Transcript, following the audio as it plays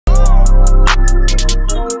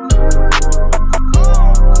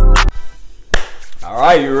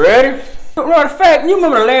Alright, you ready? Matter of fact, you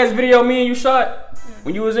remember the last video me and you shot?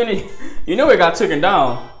 When you was in it? You know it got taken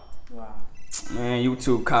down. Wow. Man,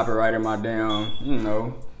 YouTube copyrighted my damn, you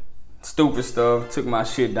know, stupid stuff. Took my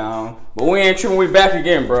shit down. But we ain't tripping, we back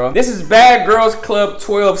again, bro. This is Bad Girls Club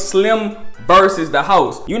 12 Slim versus The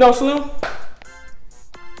House. You know Slim?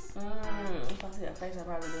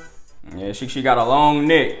 Yeah, she got a long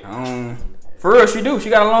neck. For real, she do. She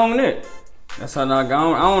got a long neck. That's how I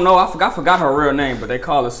don't know. I forgot her real name, but they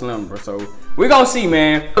call her Slim, bro. So we gonna see,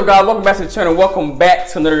 man. So guys, welcome back to the channel. Welcome back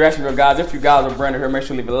to another reaction video, guys. If you guys are brand new here, make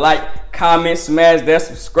sure to leave a like, comment, smash that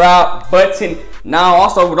subscribe button. Now,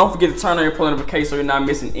 also don't forget to turn on your post notifications so you're not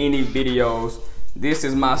missing any videos. This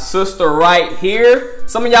is my sister right here.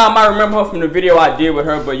 Some of y'all might remember her from the video I did with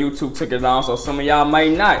her, but YouTube took it down, so some of y'all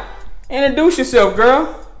might not. Introduce yourself,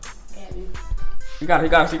 girl. You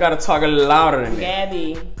gotta talk a little louder than that.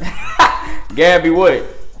 Gabby. Gabby what?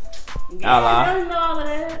 Gabby, I don't know all of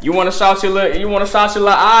that. You wanna shout your little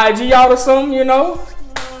IG out or something, you know?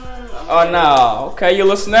 Oh no. Okay, your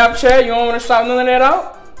little Snapchat, you don't wanna shout none of that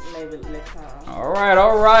out? Maybe next time.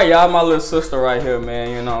 Alright. Y'all my little sister right here, man.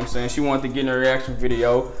 You know what I'm saying? She wanted to get in a reaction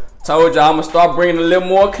video. Told y'all I'm gonna start bringing a little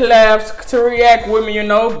more collabs to react with me, you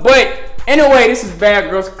know. But anyway, this is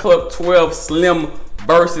Bad Girls Club 12 Slim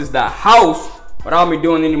versus The House. Without me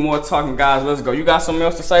doing any more talking, guys, let's go. You got something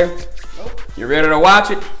else to say? Nope. You ready to watch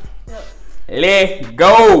it? Yep. Let's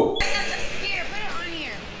go. Here, put it on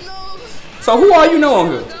here. No. So who are you know on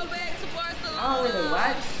here? I don't really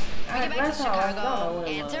watch.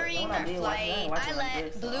 Entering the flight, I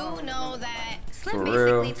let Blue know that Slim For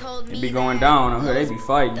real. basically told me It be going down on her. They be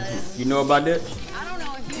fighting. You know about that? I don't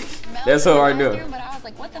know if you smelled That's her right there. but I was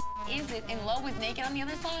like, what the is it? And Lo was naked on the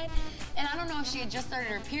other side. And I don't know if she had just started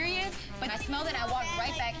her period, but I smelled it and I walked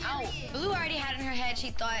right back out. Blue already had in her head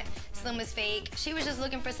she thought Slim was fake. She was just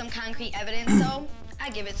looking for some concrete evidence, so I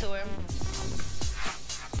give it to her.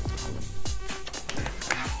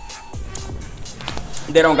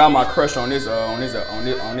 They don't got my crush on this house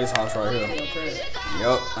right here.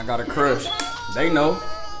 Yup, I got a crush. They know.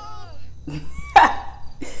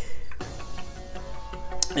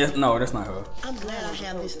 Yes, no, that's not her. I'm glad I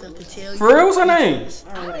have this stuff to tell you. For real, what's her name?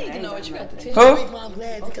 I don't even know what you got to tell Huh? you. I'm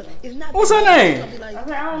glad because it's not. What's her name? I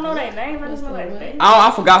don't know their name. I just know their face.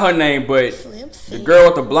 I forgot her name, but the girl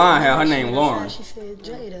with the blonde hair, her name Lauren. She said,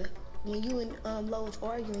 Jada, when you and Lo was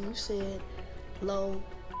arguing, you said, Lo,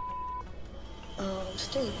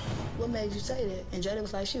 stink. What made you say that? And Jada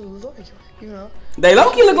was like, she was arguing, you know. They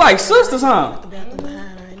low-key look like sisters, huh? The bathroom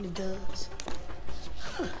behind her and the doves.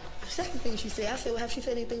 Second thing she said, I said, well, have she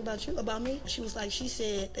said anything about me? She was like, she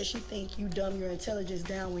said that she think you dumb your intelligence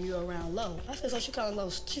down when you're around Lo. I said, so she calling Lo,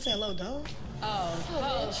 she saying Lo dumb?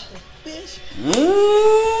 Oh. Bitch.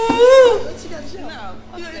 What you got to show? No.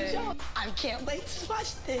 Okay. I can't wait to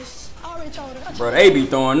watch this. I already told her. Bro, they be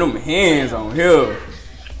throwing them hands on here.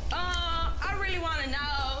 I really want to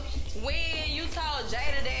know when you told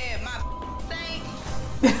Jada that my stink.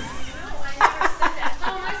 No, I never said that.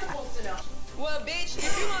 How am I supposed to know? Well, bitch,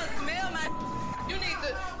 if you want to smell my, you need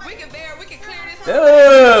to. We can clear this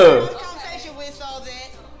Ugh. whole conversation with so that.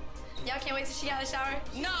 Y'all can't wait till she got a shower?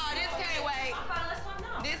 No, this can't wait. Let's find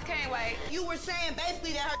out. This can't wait. You were saying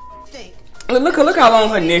basically that her stink. Look how long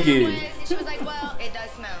her neck is. She was like, well, it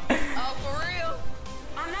does smell. Oh, for real?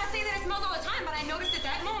 I'm not saying that it smells all the time, but I noticed it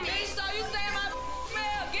that moment. Bitch, so you say my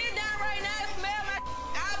smell? Get down right now and smell my.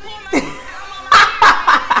 I'll pull my.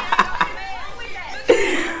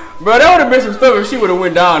 Bro, that would have been some stuff if she would have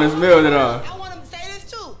went down and smelled it on. I want to say this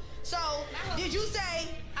too. So, did you say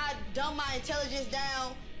I dumb my intelligence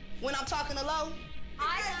down when I'm talking to Lo?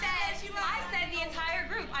 I said the entire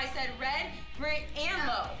group. I said Red, Britt, and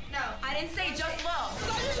Lo. No, I didn't say just Lo.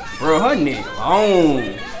 Bro, her neck long.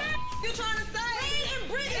 You trying to say? And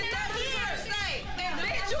Britt is not here. Say, and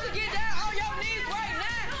bitch, you can get down on your knees right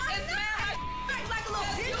now and smell like a little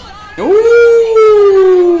bitch.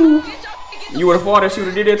 Ooh. You would have thought that she would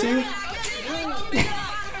have did that to you?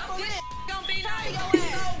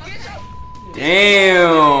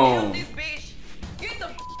 Damn. This bitch, get the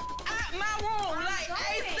out my room like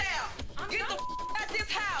ASAP. Get the out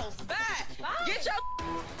this house. Bye. Get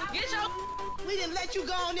your. We didn't let you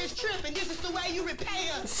go on this trip, and this is the way you repay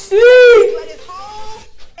us. See? For this whole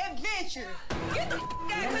adventure. Get the out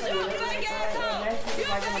because you a fake asshole.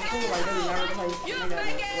 You a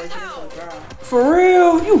fake asshole. For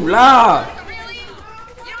real? You lie. Really? You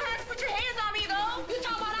don't have to put your hands on me, though. You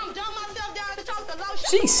talking about I'm dumb myself down to talk to Lo?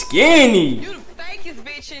 She's skinny. You the fakest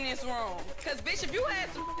bitch in this room. Cause bitch, if you had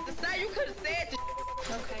some to say, you could have said the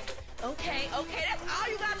Okay, that's all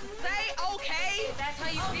you got to say, okay? That's how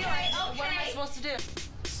you feel. What am I supposed to do?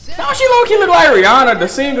 No, she low key look like Rihanna, the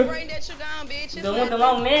singer. Bring that you down, bitch. The one with the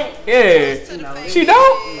long neck. Yeah. She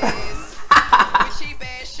don't? With cheap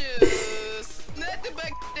ass shoes. Nothing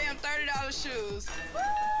but damn $30 shoes.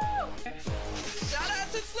 Shout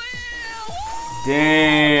out to Slim. Woo!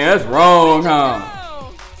 Damn, that's wrong, huh?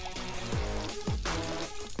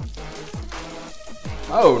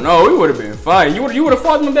 Oh no, we would have been fighting. You would have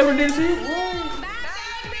fought them if they ever did it to you?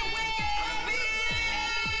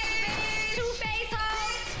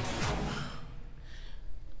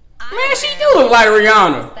 Man, she do look like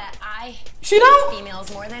Rihanna. That I She don't?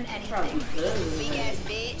 females more than anything. Big ass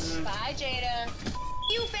bitch. Bye, Jada.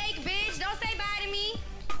 You fake bitch. Don't say bye to me.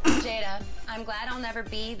 Jada, I'm glad I'll never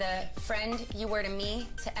be the friend you were to me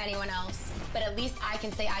to anyone else. But at least I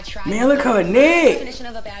can say I tried. Man, look her The neck. definition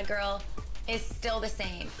of a bad girl is still the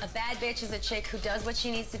same. A bad bitch is a chick who does what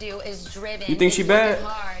she needs to do, is driven. You think she is bad? working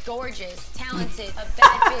hard, gorgeous, talented. A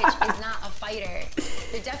bad bitch is not a fighter.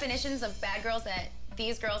 The definitions of bad girls that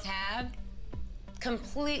these girls have,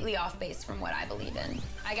 completely off base from what I believe in.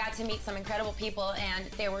 I got to meet some incredible people, and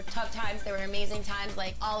there were tough times, there were amazing times.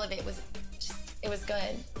 Like, all of it was just, it was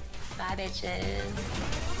good. Bye, bitches.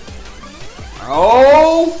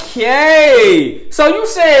 Okay. So you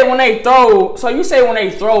said when they throw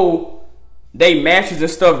they matches and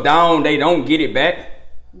stuff down, they don't get it back?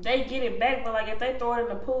 They get it back, but like if they throw it in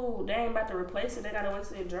the pool, they ain't about to replace it. They gotta wait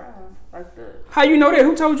till it dry. Like that. How you know that?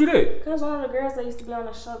 Who told you that? Cause one of the girls that used to be on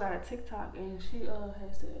the show got a TikTok and she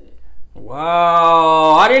has said it.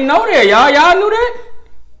 Wow, I didn't know that. Y'all knew that?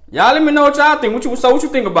 Y'all let me know what y'all think. What you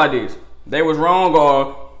think about this? They was wrong,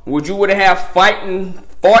 or would you would have fought and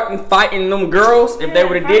fighting them girls if they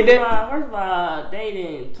would have did that? First of all, they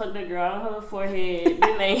didn't pluck the girl on her forehead.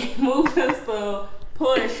 Then they moved her stuff,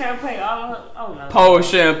 poured champagne all on her. Oh no. Pour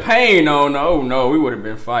champagne on. Oh no, we would have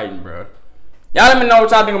been fighting, bro. Y'all let me know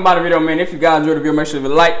what y'all think about the video, man. If you guys enjoyed the video, make sure to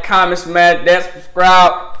like, comment, smash that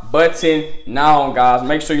subscribe button now, guys.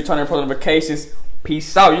 Make sure you turn on post notifications.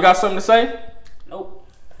 Peace out. You got something to say? Nope.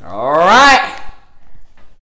 All right.